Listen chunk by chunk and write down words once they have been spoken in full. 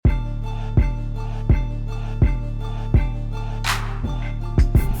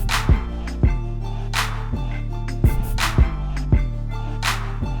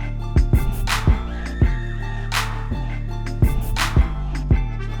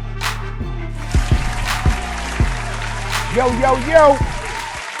Yo, yo, yo.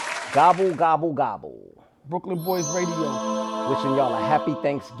 Gobble, gobble, gobble. Brooklyn Boys Radio. Wishing y'all a happy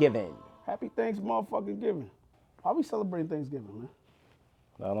Thanksgiving. Happy Thanks motherfucking giving. Why we celebrating Thanksgiving, man?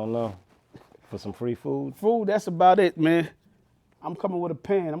 I don't know. For some free food? Food, that's about it, man. I'm coming with a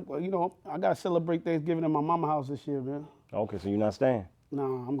pan. I gotta celebrate Thanksgiving in my mama house this year, man. Okay, so you're not staying?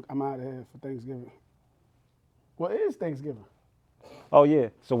 Nah, I'm out of here for Thanksgiving. Well, it is Thanksgiving. Oh, yeah.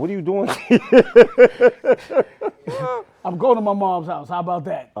 So what are you doing? I'm going to my mom's house. How about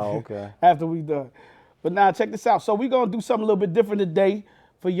that? Oh, okay. After we done. But now, check this out. So we're going to do something a little bit different today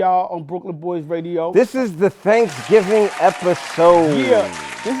for y'all on Brooklyn Boys Radio. This is the Thanksgiving episode. Yeah,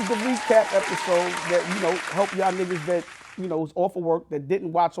 this is the recap episode that, help y'all niggas that, was off of work that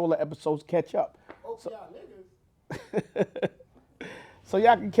didn't watch all the episodes catch up. Hope So, y'all niggas. so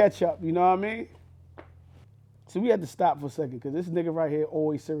y'all can catch up, you know what I mean? So we had to stop for a second because this nigga right here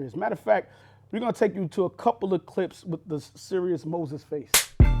always serious. Matter of fact, we're going to take you to a couple of clips with the serious Moses face.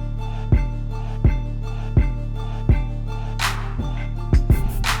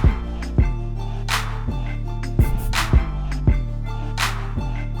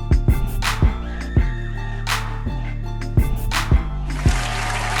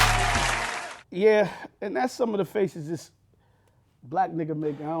 Yeah, and that's some of the faces this black nigga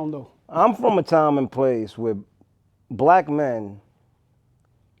making. I don't know. I'm from a time and place where black men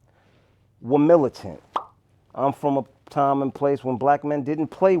were militant. I'm from a time and place when black men didn't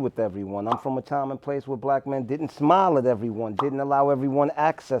play with everyone. I'm from a time and place where black men didn't smile at everyone, didn't allow everyone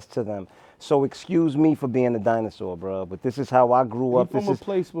access to them. So excuse me for being a dinosaur, bro, but this is how I grew up. From a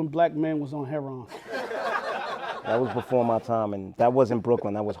place when black men was on heroin. That was before my time, and that wasn't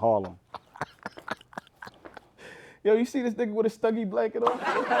Brooklyn, that was Harlem. Yo, you see this nigga with a Snuggie blanket on?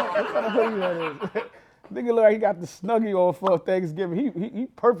 What kind of hoodie that is? Nigga look like he got the Snuggie on for Thanksgiving. He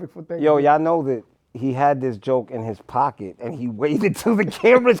perfect for Thanksgiving. Yo, y'all know that he had this joke in his pocket, and he waited till the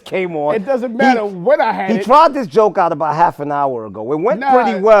cameras came on. It doesn't matter when I had it. He tried this joke out about half an hour ago. It went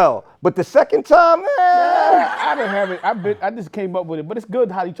pretty well, but the second time, I didn't have it. I just came up with it. But it's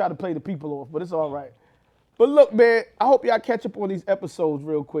good how he tried to play the people off, but it's all right. But look, man, I hope y'all catch up on these episodes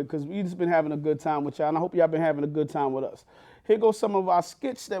real quick because we just been having a good time with y'all, and I hope y'all been having a good time with us. Here goes some of our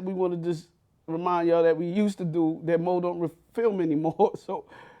skits that we want to just remind y'all that we used to do that Moe don't film anymore. So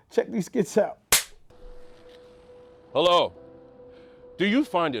check these skits out. Hello. Do you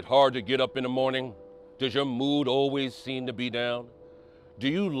find it hard to get up in the morning? Does your mood always seem to be down? Do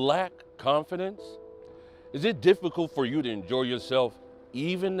you lack confidence? Is it difficult for you to enjoy yourself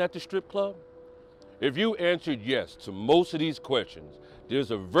even at the strip club? If you answered yes to most of these questions,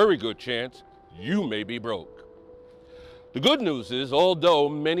 there's a very good chance you may be broke. The good news is, although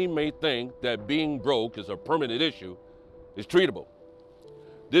many may think that being broke is a permanent issue, it's treatable.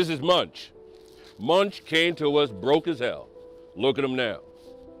 This is Munch. Munch came to us broke as hell. Look at him now.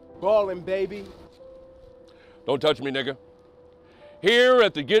 Ballin', baby. Don't touch me, nigga. Here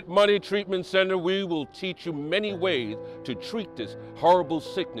at the Get Money Treatment Center, we will teach you many ways to treat this horrible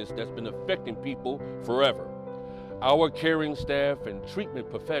sickness that's been affecting people forever. Our caring staff and treatment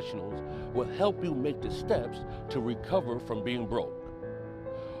professionals will help you make the steps to recover from being broke.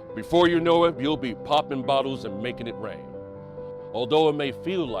 Before you know it, you'll be popping bottles and making it rain. Although it may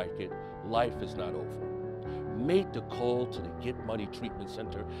feel like it, life is not over. Make the call to the Get Money Treatment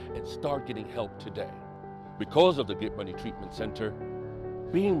Center and start getting help today. Because of the Get Money Treatment Center,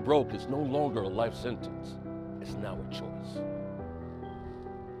 being broke is no longer a life sentence. It's now a choice.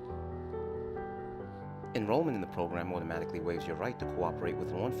 Enrollment in the program automatically waives your right to cooperate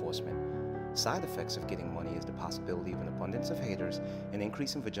with law enforcement. Side effects of getting money is the possibility of an abundance of haters, an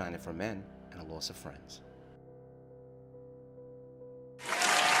increase in vagina for men, and a loss of friends.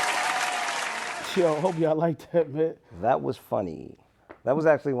 Yo, hope y'all like that, man. that was funny. That was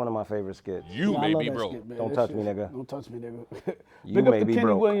actually one of my favorite skits. You Yeah, I may love be that broke. skit, man. Don't That touch shit- me, nigga. Don't touch me, nigga. You Big may up to be Kenny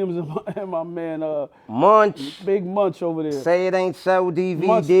broke. Williams and my man, Munch, Big Munch over there. say it ain't so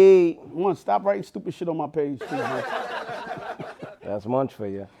DVD. Munch, stop writing stupid shit on my page, too, man. That's Munch for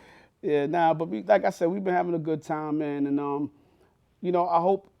you. Yeah, nah, but like I said, we've been having a good time, man. And, I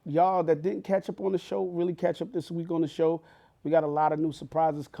hope y'all that didn't catch up on the show really catch up this week on the show. We got a lot of new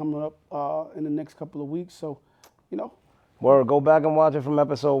surprises coming up in the next couple of weeks. So, Word, go back and watch it from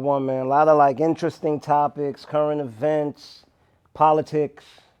episode 1, man. A lot of interesting topics, current events, politics.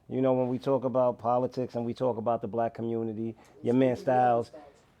 When we talk about politics and we talk about the black community, your man Styles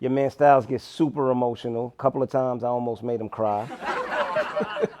gets super emotional. A couple of times I almost made him cry.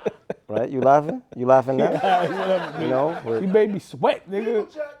 Right? You laughing? You laughing now? Whatever. You made me sweat, nigga.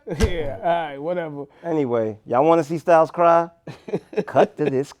 Yeah, all right, whatever. Anyway, y'all want to see Styles cry? Cut to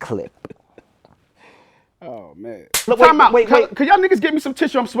this clip. Oh man. Look, Time out. wait. Can y'all niggas get me some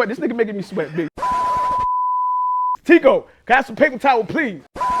tissue? I'm sweating. This nigga making me sweat, big. Tico, can I have some paper towel, please?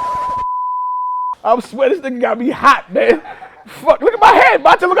 I'm sweating. This nigga got me hot, man. Fuck, look at my head.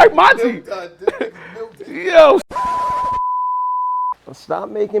 Monty look like Monty. Yo. Stop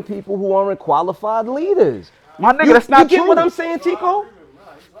making people who aren't qualified leaders. My nigga, that's not you true. get what I'm saying, Tico?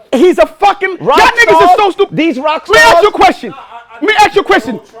 He's a fucking. Rock y'all niggas stars, are so stupid. These rock Let me ask stars. you a question. Let me ask you a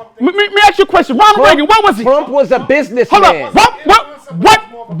question. Let me ask you a question. Ronald Reagan, what was he? Trump was a businessman. Hold up.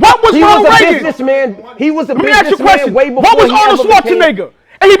 What was He Ronald was a Reagan? businessman. He was a Let me ask you a businessman question. way before What was he Arnold ever became- Schwarzenegger?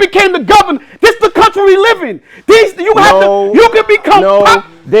 And he became the governor. This is the country we live in. You can become.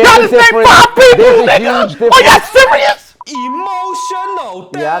 There's y'all a just named difference. 5 people, There's a nigga. huge difference. Are y'all serious?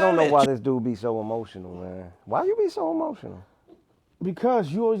 Emotional. Yeah, I don't know why this dude be so emotional, man. Why you be so emotional? Because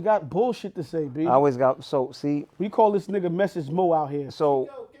you always got bullshit to say, B. I always got see. We call this nigga Message Moe out here. So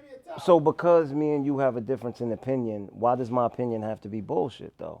because me and you have a difference in opinion, why does my opinion have to be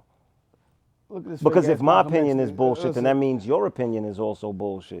bullshit though? Look at this Because fake if ass my Malcolm opinion X is nigga. bullshit, then that means your opinion is also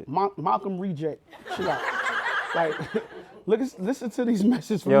bullshit. Malcolm reject. Chill out. Like, listen to these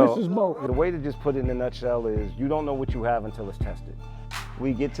messages from Yo, Mrs. Moe. the way to just put it in a nutshell is you don't know what you have until it's tested.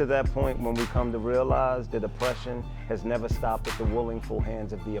 We get to that point when we come to realize that oppression has never stopped at the willful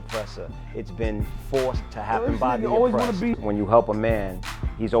hands of the oppressor. It's been forced to happen this by nigga the always wanna oppressed. be- When you help a man,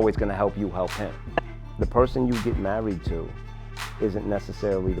 he's always going to help you help him. The person you get married to isn't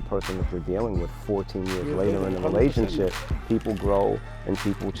necessarily the person that you're dealing with 14 years later in a relationship. People grow and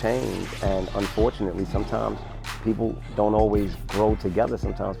people change, and unfortunately sometimes people don't always grow together.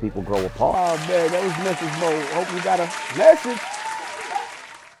 Sometimes people grow apart. Oh man, that was Message Moe. Hope you got a message.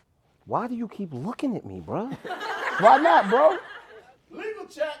 Why do you keep looking at me, bruh? Why not, bro? Legal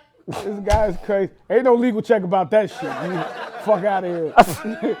check. This guy's crazy. Ain't no legal check about that shit. Fuck out of here.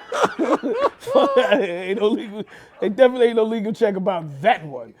 Fuck out of here. Ain't no legal. They definitely ain't no legal check about that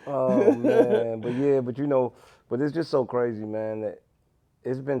one. Oh man, but it's just so crazy, man, that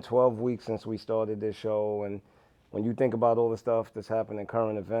it's been 12 weeks since we started this show, and when you think about all the stuff that's happened in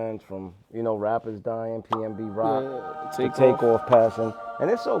current events, from rappers dying, PNB Rock, to Takeoff passing, and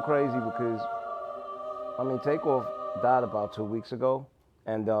it's so crazy because Takeoff died about 2 weeks ago,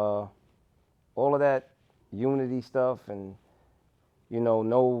 and all of that unity stuff, and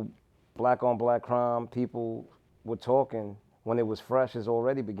no black on black crime, people were talking when it was fresh, has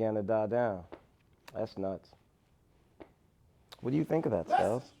already began to die down. That's nuts. What do you think of that,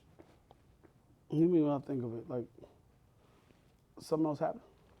 Styles? What do you mean when I think of it? Like, something else happened?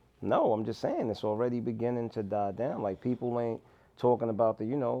 No, I'm just saying it's already beginning to die down. Like, people ain't talking about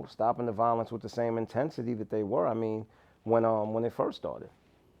the, stopping the violence with the same intensity that they were. When it first started.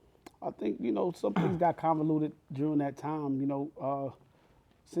 I think, some things got convoluted during that time.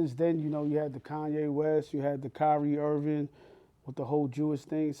 Since then, you had the Kanye West, you had the Kyrie Irving with the whole Jewish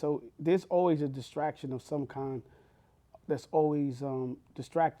thing. So there's always a distraction of some kind that's always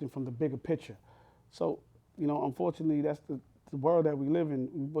distracting from the bigger picture. So, unfortunately, that's the world that we live in.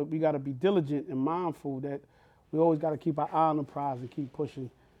 But we got to be diligent and mindful that we always got to keep our eye on the prize and keep pushing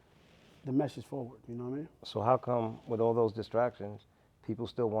the message forward. You know what I mean? So how come with all those distractions, people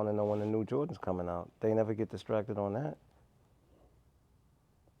still want to know when the new Jordan's coming out? They never get distracted on that.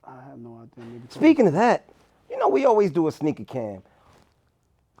 I have no idea. Maybe Speaking of that, we always do a sneaker cam.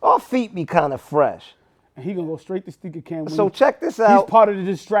 Our feet be kind of fresh. and he gonna go straight to sneaker cam. So check this out. He's part of the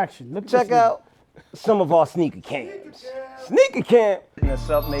distraction. Look at Check this nigga. out some of our sneaker cams. Sneaker cam. Making us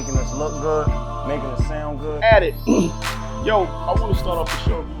up, making us look good, making us sound good. At it. Yo, I want to start off the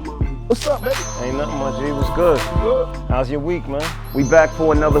show. What's up, baby? Ain't nothing much. It was good. Good. How's your week, man? We back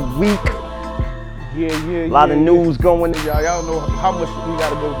for another week. Yeah. A lot of news going. Y'all know how much we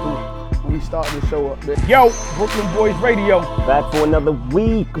gotta go through when we start the show up, man. Yo, Brooklyn Boys Radio. Back for another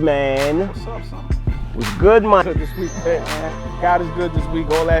week, man. What's up, son? Was good, man. Good this week, man. God is good this week.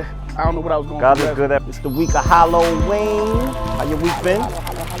 All that. I don't know what I was going God to is good. It's the week of Halloween. How your week been? I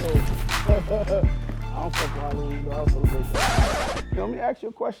don't fuck with Halloween, though. I don't celebrate that. Yo, let me ask you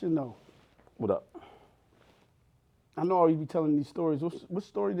a question, though. What up? I know you be telling these stories. What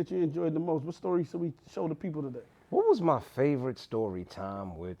story that you enjoyed the most? What story should we show the people today? What was my favorite story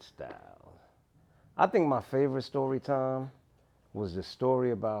time with Styles? I think my favorite story time was the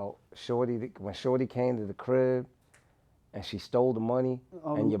story about Shorty, when Shorty came to the crib and she stole the money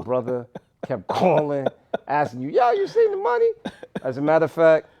and your brother kept calling, asking you, yo, you seen the money? As a matter of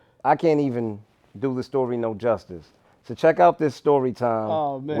fact, I can't even do the story no justice. So check out this story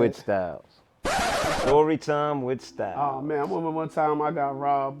time with Styles. Story time with Styles. Oh, man, I remember one time I got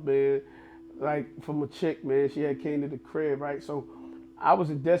robbed, man, like from a chick, man. She had came to the crib, right? So I was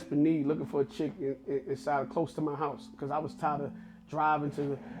in desperate need looking for a chick inside close to my house because I was tired of driving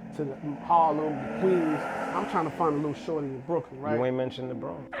to the Harlem, the Queens. I'm trying to find a little shorty in Brooklyn, right? You ain't mentioned the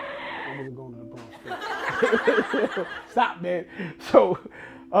Bronx. I wasn't going to the Bronx. Stop, man. So,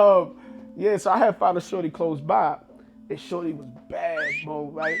 yeah, so I had found a shorty close by, and shorty was bad, bro,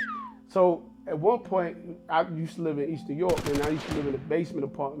 right? So at one point, I used to live in East New York, and I used to live in a basement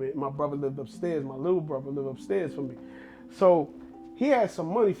apartment. My brother lived upstairs. My little brother lived upstairs from me. So he had some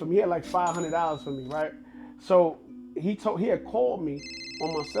money for me. He had like $500 for me, right? So he had called me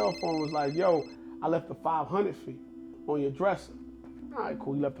on my cell phone, was like, yo, I left the 500 for you on your dresser. All right,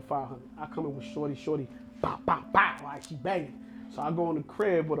 cool, you left the 500. I come in with shorty, pop, pop, pop, like she banging. So I go in the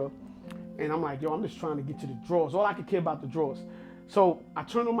crib with her, and I'm like, yo, I'm just trying to get to the drawers. All I could care about the drawers. So I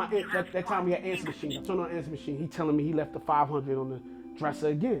turned on that time we had answer machine. I turned on the answer machine. He telling me he left the 500 on the dresser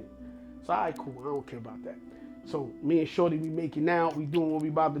again. So all right, cool, I don't care about that. So me and Shorty, we making out, we doing what we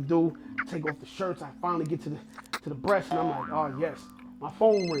about to do. Take off the shirts, I finally get to the breast, and I'm like, oh yes. My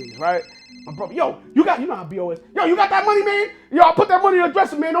phone rings, right? My brother, yo, you know how BO is. Yo, you got that money, man? Yo, I put that money in your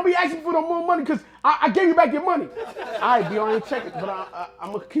dresser, man. Don't be asking for no more money, because I gave you back your money. All right, BO, I ain't check it, but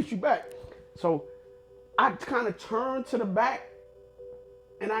I'm going to kiss you back. So I kind of turned to the back,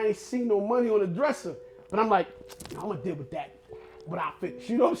 and I ain't see no money on the dresser. But I'm like, I'm going to deal with that when I finish.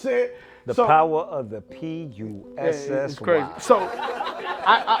 You know what I'm saying? The power of the PUSS. Yeah, it's crazy. So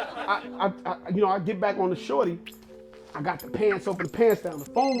I get back on the shorty. I got the pants open, the pants down. The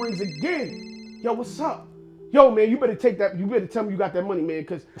phone rings again. Yo, what's up? Yo, man, you better take that. You better tell me you got that money, man.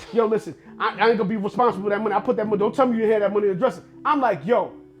 Because, yo, listen, I ain't gonna be responsible for that money. I put that money. Don't tell me you had that money in the dresser. I'm like, yo,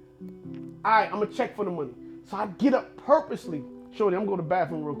 all right, I'm gonna check for the money. So I get up purposely. Shorty, I'm going to the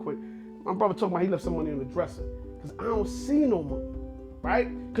bathroom real quick. My brother told me he left some money in the dresser. Because I don't see no money. Right?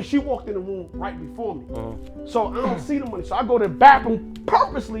 Because she walked in the room right before me. So I don't see the money. So I go to the bathroom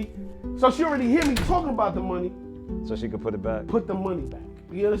purposely. So she already hear me talking about the money. So she could put it back. Put the money back.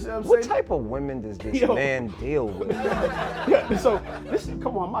 You understand what I'm What saying? type of women does this man deal with? Yeah, so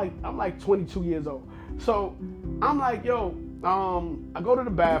come on, I'm like 22 years old. So I'm like, yo, I go to the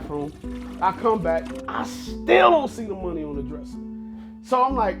bathroom, I come back, I still don't see the money on the dresser. So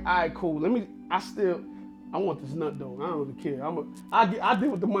I'm like, all right, cool. I want this nut though. I don't really care. I deal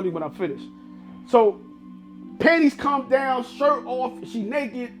with the money when I finish. So panties come down, shirt off, she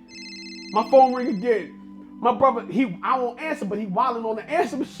naked. My phone ring again. My brother, I won't answer, but he wilding on the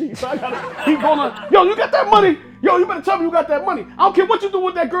answer machine. So he going, yo, you got that money? Yo, you better tell me you got that money. I don't care what you do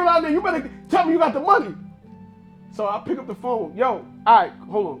with that girl out there. You better tell me you got the money. So I pick up the phone. Yo, all right,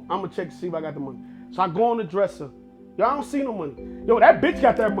 hold on. I'm gonna check to see if I got the money. So I go on the dresser. Yo, I don't see no money. Yo, that bitch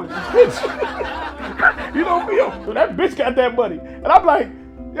got that money. Bitch. You know me, yo, that bitch got that money. And I'm like,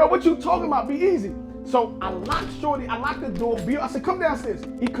 yo, what you talking about? Be easy. So I locked Shorty, I locked the door. I said, come downstairs.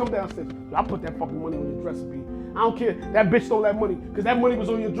 He come downstairs. Yo, I put that fucking money on your dresser, B. I don't care. That bitch stole that money because that money was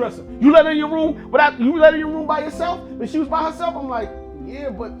on your dresser. You let her in your room you let her in your room by yourself? When she was by herself? I'm like,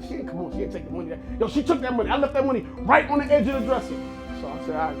 yeah, but she didn't take the money. Yo, she took that money. I left that money right on the edge of the dresser. So I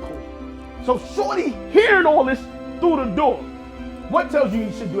said, all right, cool. So Shorty hearing all this through the door. What tells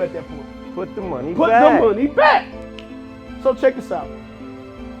you should do at that point? Put the money Put back. the money back. So check this out.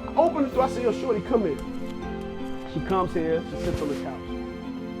 I open the door. I say, yo, Shorty, come in. She comes here. She sits on the couch.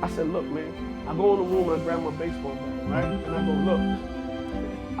 I said, look, man. I go in the room and I grab my baseball bat, right? And I go, look.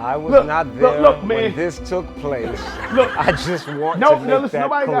 I was not there look, when this took place. Look. I just want to make listen, that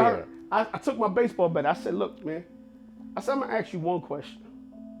nobody clear. got hurt. I took my baseball bat. I said, look, man. I said, I'm going to ask you one question.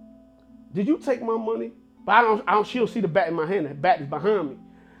 Did you take my money? But she don't see the bat in my hand. The bat is behind me.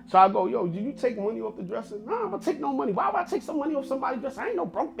 So I go, yo, did you take money off the dresser? Nah, I'm going to take no money. Why would I take some money off somebody's dresser? I ain't no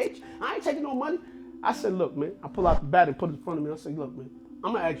broke bitch. I ain't taking no money. I said, look, man. I pull out the bat and put it in front of me. I said, look, man.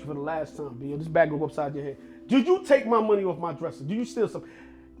 I'm going to ask you for the last time, B. This bag will go upside your head. Did you take my money off my dresser? Did you steal some?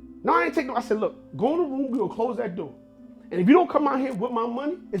 No, I ain't taking no. I said, look, go in the room. We're going to close that door. And if you don't come out here with my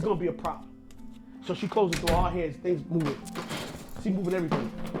money, it's going to be a problem. So she closed the door. All her heads, things moving. She moving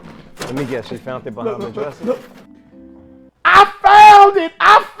everything. Let me guess, she found it behind the dresser? Look. I found it!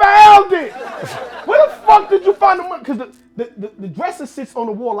 Where the fuck did you find the money? Because the dresser sits on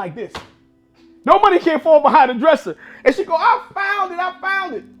the wall like this. No money can't fall behind the dresser. And she go, I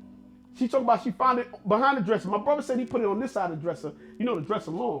found it. She talking about she found it behind the dresser. My brother said he put it on this side of the dresser. You know the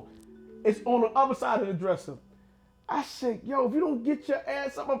dresser long. It's on the other side of the dresser. I said, yo, if you don't get your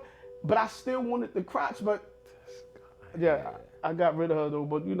ass up. But I still wanted the crotch, but yeah, I got rid of her though.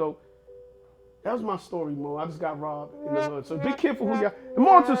 But you know, that was my story, Mo. I just got robbed in the hood. So be careful the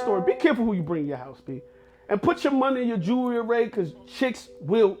moral to the story, be careful who you bring in your house, B. And put your money in your jewelry array, because chicks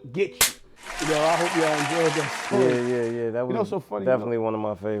will get you. Yo, I hope y'all enjoyed that story. Yeah. That was so funny, definitely one of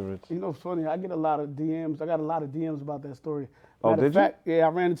my favorites. You know, it's funny. I get a lot of DMs. I got a lot of DMs about that story. Oh, Matter of did you? fact, yeah, I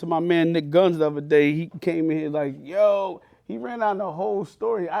ran into my man Nick Guns the other day. He came in here like, yo, he ran out the whole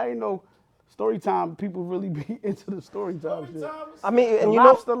story. I didn't know story time people really be into the story time shit. I mean, The and you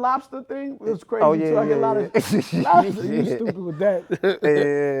know, lobster thing was crazy Oh, yeah, too. I get a lot yeah, of yeah. lobster. You Yeah. stupid with that.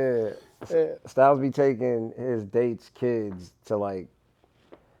 yeah. Styles be taking his dates' kids to like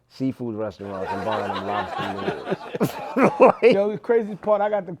seafood restaurants and buying them lobster meals. Like, Yo, the crazy part, I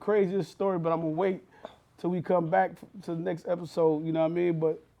got the craziest story, but I'm gonna wait till we come back to the next episode. You know what I mean?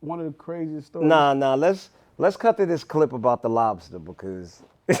 But one of the craziest stories. nah. Let's cut to this clip about the lobster because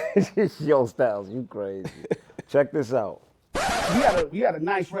yo, Styles, you crazy. Check this out. We had a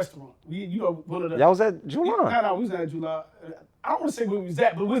nice restaurant. One of the. Y'all was at July. No, we was at July. I don't want to say where we was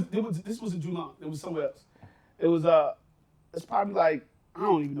at, but this was in July. It was somewhere else. It was it's probably like I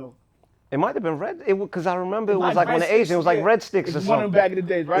don't even know. It might have been red. Because I remember it was like Red when the Asian, it was like yeah. red sticks It's or one something. of them back in the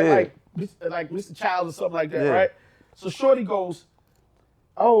days, right? Yeah. Like Mr. Childs or something like that, Yeah. right? So Shorty goes,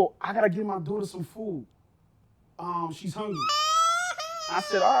 "Oh, I gotta give my daughter some food. She's hungry." I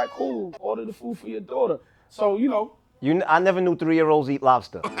said, "All right, cool. Order the food for your daughter." So I never knew 3-year-olds eat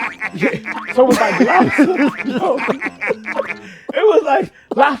lobster. so it was like lobster. It was like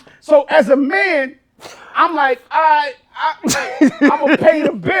lobster. So as a man, I'm like, I'm gonna pay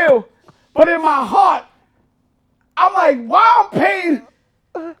the bill, but in my heart, I'm like, why I'm paying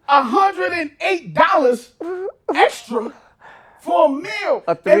 $108 extra for a meal?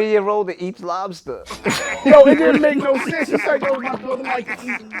 A 3-year-old that eats lobster. Yo, it didn't make no sense. She said, "Yo, my daughter like to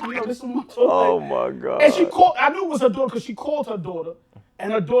eat. This is my daughter." Oh like. my God. And she called. I knew it was her daughter because she called her daughter,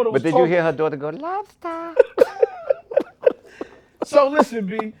 and her daughter was. But did you hear her daughter go, lobster? So listen,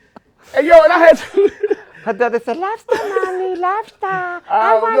 B. And yo, and I had to. Her daughter said, lobster, mommy, lobster.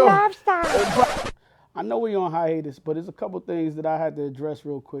 I want know. lobster. I know we on hiatus, but there's a couple things that I had to address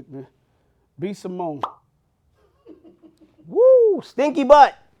real quick, man. B. Simone. Woo, stinky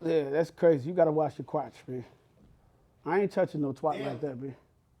butt. Yeah, that's crazy. You gotta wash your crotch, man. I ain't touching no twat like that, man.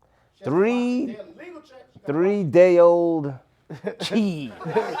 3-day-old cheese.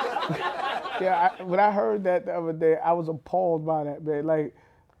 Yeah, when I heard that the other day, I was appalled by that, man. Like,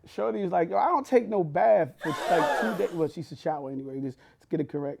 Shorty's like, yo, I don't take no bath for like 2 days. Well, she should shower anyway, just to get it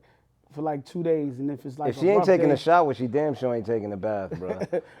correct. For like 2 days, and if it's like If she ain't rough taking day, a shower, she damn sure ain't taking a bath, bro.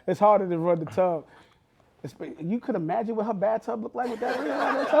 it's harder to run the tub. You could imagine what her bathtub looked like with that ring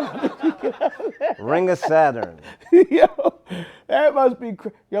on her tub. Ring of Saturn. Yo, that must be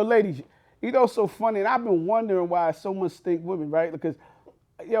yo, ladies. So funny, and I've been wondering why so much stink women, right? Because,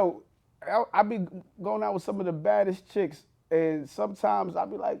 yo, I be going out with some of the baddest chicks, and sometimes I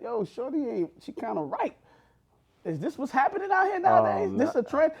be like, yo, Shorty she kind of right. Is this what's happening out here nowadays? This a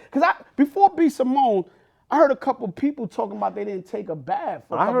trend? Because before B. Simone, I heard a couple people talking about they didn't take a bath.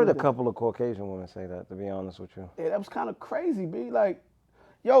 I heard a couple of Caucasian women say that, to be honest with you. Yeah, that was kind of crazy, B. Like,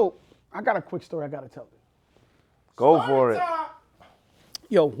 yo, I got a quick story I got to tell you. Go for it.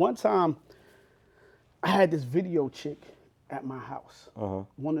 Yo, one time, I had this video chick at my house.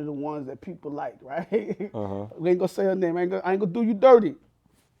 One of the ones that people like, right? We ain't gonna say her name. I ain't gonna do you dirty.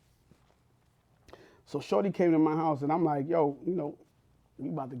 So Shorty came to my house, and I'm like, yo, we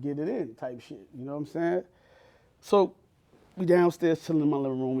about to get it in type shit. You know what I'm saying? So we downstairs chilling in my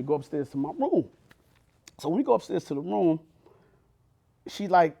living room. We go upstairs to my room. So when we go upstairs to the room, she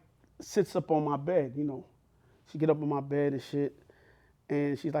like sits up on my bed, She get up on my bed and shit.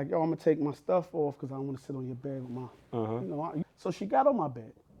 And she's like, yo, I'm gonna take my stuff off because I don't want to sit on your bed with my, So she got on my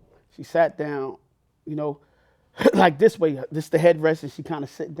bed. She sat down, like this way. This the headrest, and she kind of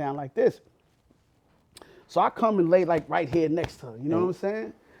sitting down like this. So I come and lay like right here next to her. You know what I'm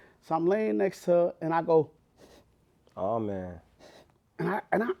saying? So I'm laying next to her, and I go, oh man. And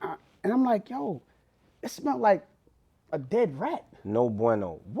I'm like, yo, it smelled like a dead rat. No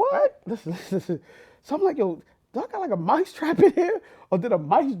bueno. What? Listen. So I'm like, yo, do I got like a mice trap in here? Or did a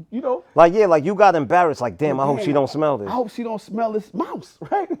mice, Like, yeah, like you got embarrassed. Like, damn, I hope she don't smell this. I hope she don't smell this mouse,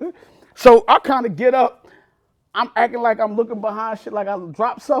 right? So I kind of get up. I'm acting like I'm looking behind shit, like I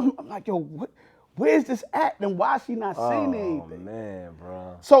dropped something. I'm like, yo, where's this at? And why is she not saying anything? Oh, man,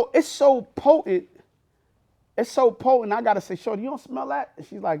 bro. So it's so potent. I got to say, Shorty, you don't smell that? And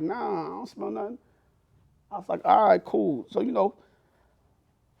she's like, nah, I don't smell nothing. I was like, all right, cool. So, yo,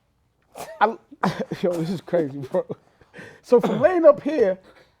 this is crazy, bro. So from laying up here,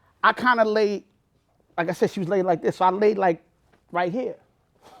 I kind of laid, like I said, she was laying like this. So I laid like right here.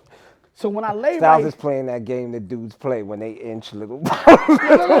 So when I lay Styles right, is playing that game that dudes play when they inch little.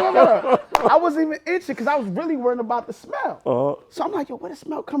 no. I wasn't even itching because I was really worried about the smell. So I'm like, yo, where the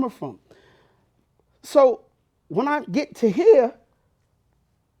smell coming from? So when I get to here,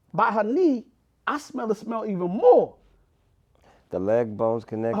 by her knee, I smell the smell even more. The leg bone's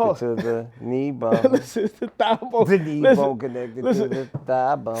connected Oh. to the knee bone. Listen, it's the thigh bone. The knee Listen, bone connected listen. to the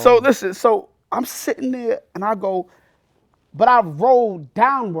thigh bone. So listen, so I'm sitting there and I go, but I roll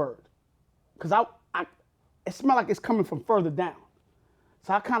downward because it smelled like it's coming from further down.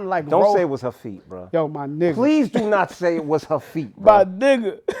 So I kind of like Don't roll. say it was her feet, bro. Yo, my nigga. Please do not say it was her feet, My bro.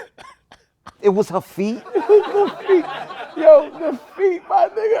 nigga. It was her feet? The feet. Yo, the feet, my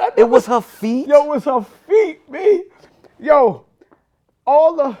nigga. It was her feet? Yo, it was her feet, me. Yo,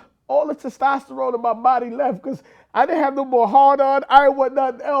 all the testosterone in my body left because I didn't have no more hard on. I ain't want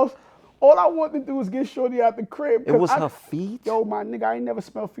nothing else. All I wanted to do was get Shorty out the crib. It was her feet? Yo, my nigga, I ain't never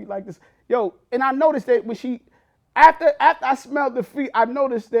smelled feet like this. Yo, and I noticed that when after I smelled the feet, I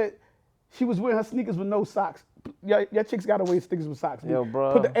noticed that she was wearing her sneakers with no socks. Your chicks gotta wear sneakers with socks. Yo, man.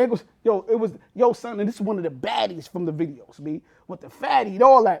 bro. Put the ankles. Yo, son, and this is one of the baddies from the videos, me. With the fatty and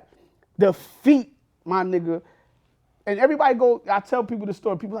all that. The feet, my nigga. And everybody I tell people the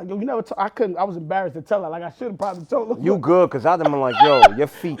story. People like, yo, you never I was embarrassed to tell her. Like, I should have probably told her. You good, because I'd have been like, yo, your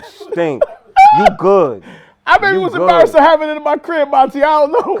feet stink. You good. I maybe was embarrassed to have it in my crib, Monty. I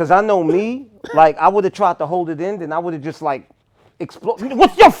don't know. Because I know me, like, I would have tried to hold it in, then I would have just, like, exploded.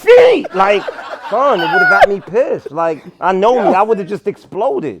 What's your feet? Like, son, it would have got me pissed. Like, I know me, I would have just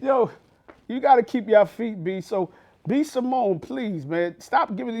exploded. Yo, you got to keep your feet, B. So, B. Simone, please, man.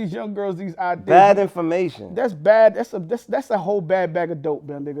 Stop giving these young girls these ideas. Bad information. That's bad. That's a whole bad bag of dope,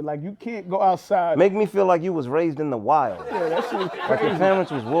 man, nigga. Like, you can't go outside. Make me feel like you was raised in the wild. Yeah, that shit is crazy. Like your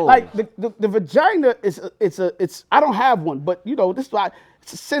parents was wolves. Like the vagina it's I don't have one, but you know, this is why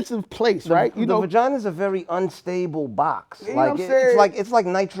it's a sensitive place, right? You the know, vagina is a very unstable box. know Like what I'm saying? it's like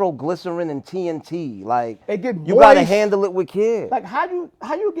nitroglycerin and TNT. Like It get you gotta moist. handle it with care. like how you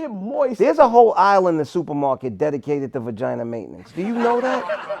get moist? There's a whole aisle in the supermarket dedicated to vagina maintenance. Do you know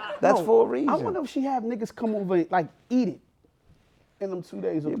that? That's No, for a reason. I wonder if she have niggas come over and like eat it in them 2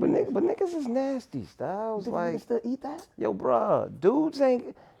 days. Or Yeah, 3 days. but niggas is nasty, Styles. Think Like, niggas still eat that? yo, bruh, dudes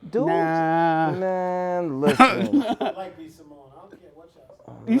ain't dudes. Nah. Man, listen. Like B. Simone. I don't care what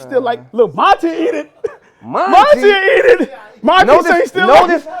y'all say. You still like look, Monty eat it. Monty, Monty eat it. Monty say he still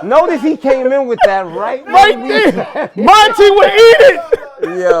notice he came in with that right right when we there. said- Monty will eat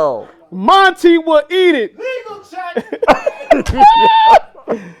it. Yo. Monty will eat it. Legal check.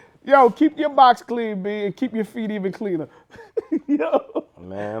 Yo, keep your box clean, B, and keep your feet even cleaner. Yo.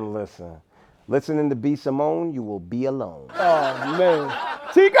 Man, listen. Listening to B. Simone, you will be alone. Oh, man.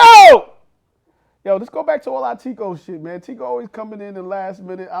 Tico! Yo, let's go back to all our Tico shit, man. Tico always coming in the last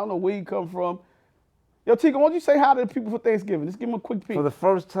minute. I don't know where he come from. Yo, Tico, why don't you say hi to the people for Thanksgiving? Let's give him a quick peek. For the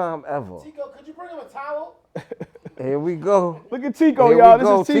first time ever. Tico, could you bring him a towel? Here we go. Look at Tico, Here y'all. we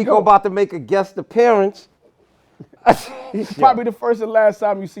go. This is Tico. Tico about to make a guest appearance. Probably the first and last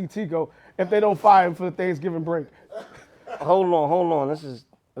time you see Tico if they don't fire him for the Thanksgiving break. Hold on. This is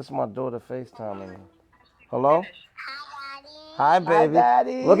my daughter FaceTiming. Hello? Hi, baby.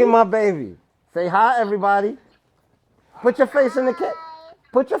 Daddy. Look at my baby. Say hi, everybody. Put your face in the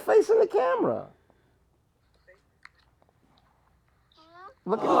camera.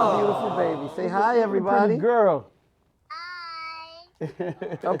 Look at my beautiful baby. Say hi, everybody. Pretty girl.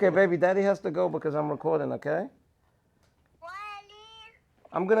 Okay, baby, daddy has to go because I'm recording, okay?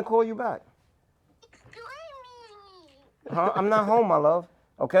 I'm gonna call you back. Huh? I'm not home, my love.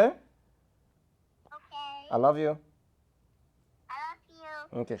 Okay? Okay. I love you. I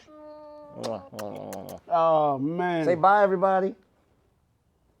love you. Okay. Oh, man. Say bye, everybody.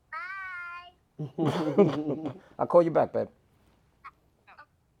 Bye. I'll call you back, babe.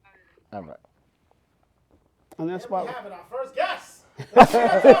 All right. And that's why. Having our first guest.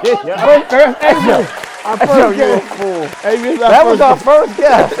 Our first Yo, you a guest. fool. Hey, this is our That was first our first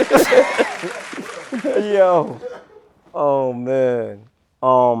guest. Yo. Oh, man.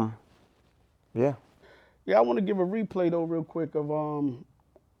 Yeah. Yeah, I want to give a replay though, real quick, of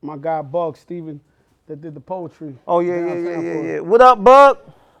my guy Bug Steven that did the poetry. Oh, yeah. downtown for us. Yeah. What up, Buck?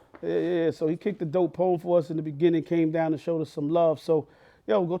 Yeah. So he kicked the dope poem for us in the beginning, came down and showed us some love. So,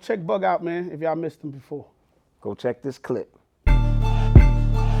 yo, go check Bug out, man, if y'all missed him before. Go check this clip.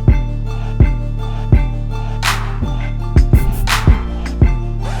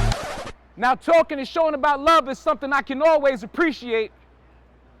 Now, talking and showing about love is something I can always appreciate.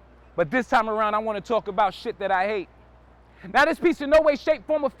 But this time around, I want to talk about shit that I hate. Now, this piece in no way, shape,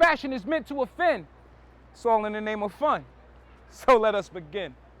 form, or fashion is meant to offend. It's all in the name of fun. So let us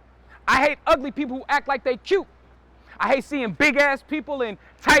begin. I hate ugly people who act like they cute. I hate seeing big-ass people in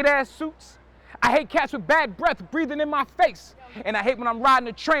tight-ass suits. I hate cats with bad breath breathing in my face. And I hate when I'm riding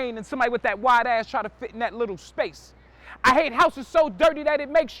a train and somebody with that wide ass try to fit in that little space. I hate houses so dirty that it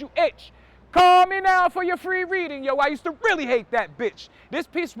makes you itch. Call me now for your free reading, yo. I used to really hate that bitch. This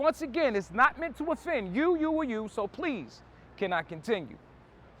piece, once again, is not meant to offend you, or you, so please, can I continue?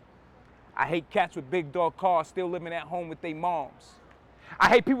 I hate cats with big dog cars still living at home with their moms. I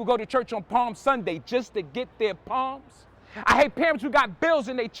hate people who go to church on Palm Sunday just to get their palms. I hate parents who got bills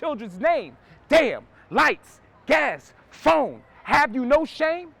in their children's name. Damn, lights, gas, phone. Have you no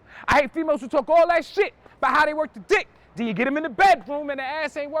shame? I hate females who talk all that shit about how they work the dick. Then you get them in the bedroom and the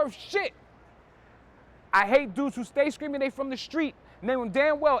ass ain't worth shit. I hate dudes who stay screaming they from the street, knowing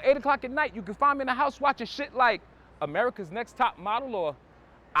damn well 8 o'clock at night you can find me in the house watching shit like America's Next Top Model or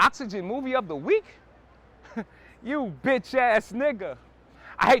Oxygen Movie of the Week. You bitch ass nigga.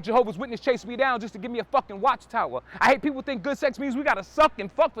 I hate Jehovah's Witness chasing me down just to give me a fucking watchtower. I hate people who think good sex means we gotta suck and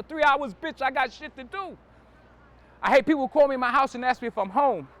fuck for 3 hours, bitch, I got shit to do. I hate people who call me in my house and ask me if I'm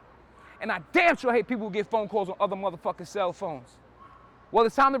home. And I damn sure hate people who get phone calls on other motherfucking cell phones. Well,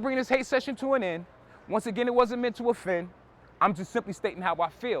 it's time to bring this hate session to an end. Once again, it wasn't meant to offend. I'm just simply stating how I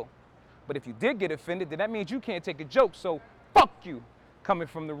feel. But if you did get offended, then that means you can't take a joke, so fuck you, coming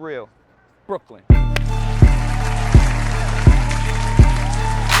from the real Brooklyn.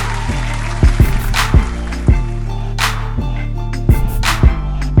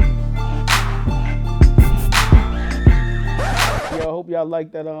 Yo, I hope y'all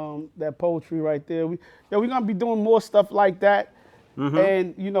like that that poetry right there. We're gonna be doing more stuff like that.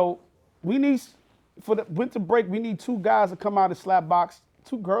 And you know, we need for the winter break, we need 2 guys to come out and slap box.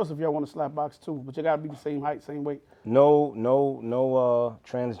 2 girls if y'all want to slap box too, but you gotta be the same height, same weight. No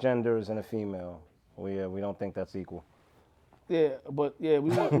transgenders and a female. We don't think that's equal. Yeah, but yeah,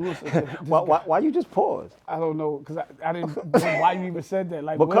 we want Why you just paused? I don't know, because I didn't know why you even said that.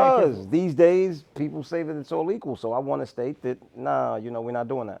 Like, Because these days people say that it's all equal, so I want to state that nah, we're not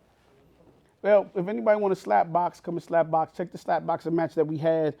doing that. Well, if anybody want to slap box, come and slap box. Check the slap boxing match that we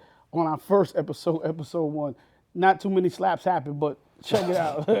had on our first episode, episode 1. Not too many slaps happened, but check it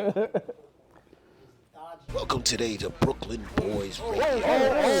out. Welcome today to Brooklyn Boys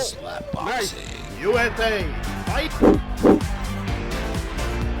Radio Slap Boxing. USA, fight!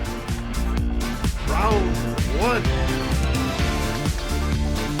 Round 1.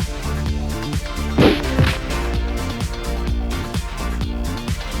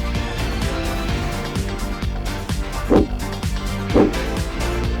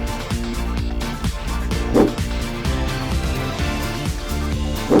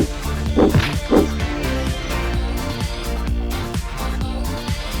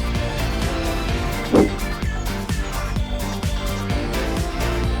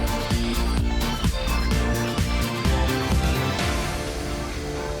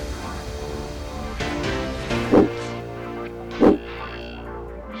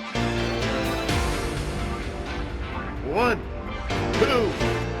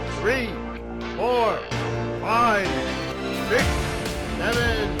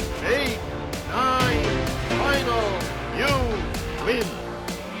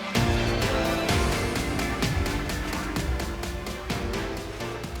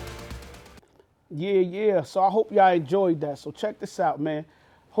 Yeah. So I hope y'all enjoyed that. So check this out, man.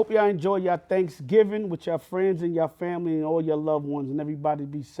 Hope y'all enjoy your Thanksgiving with your friends and your family and all your loved ones, and everybody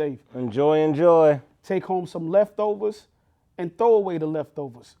be safe. Enjoy. Take home some leftovers and throw away the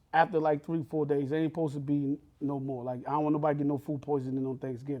leftovers after like 3-4 days. They ain't supposed to be no more. Like, I don't want nobody get no food poisoning on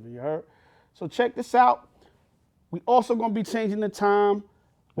Thanksgiving, you heard? So check this out. We also gonna be changing the time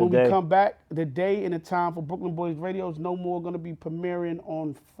when we come back. The day and the time for Brooklyn Boys Radio is no more gonna be premiering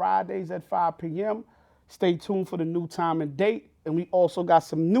on Fridays at 5 p.m. Stay tuned for the new time and date. And we also got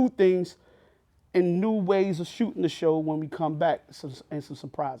some new things and new ways of shooting the show when we come back, and some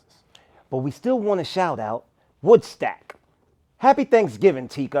surprises. But we still want to shout out Woodstack. Happy Thanksgiving,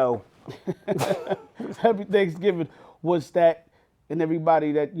 Tico. Happy Thanksgiving, Woodstack, and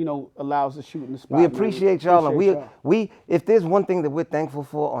everybody that, allows us shooting the spot. We appreciate y'all. And we if there's one thing that we're thankful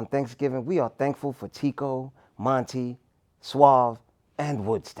for on Thanksgiving, we are thankful for Tico, Monty, Suave, and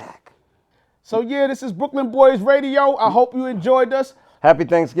Woodstack. So yeah, this is Brooklyn Boys Radio. I hope you enjoyed us. Happy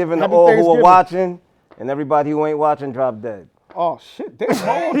Thanksgiving to all who are watching, and everybody who ain't watching, drop dead. Oh shit,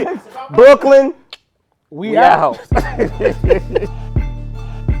 Brooklyn, we out.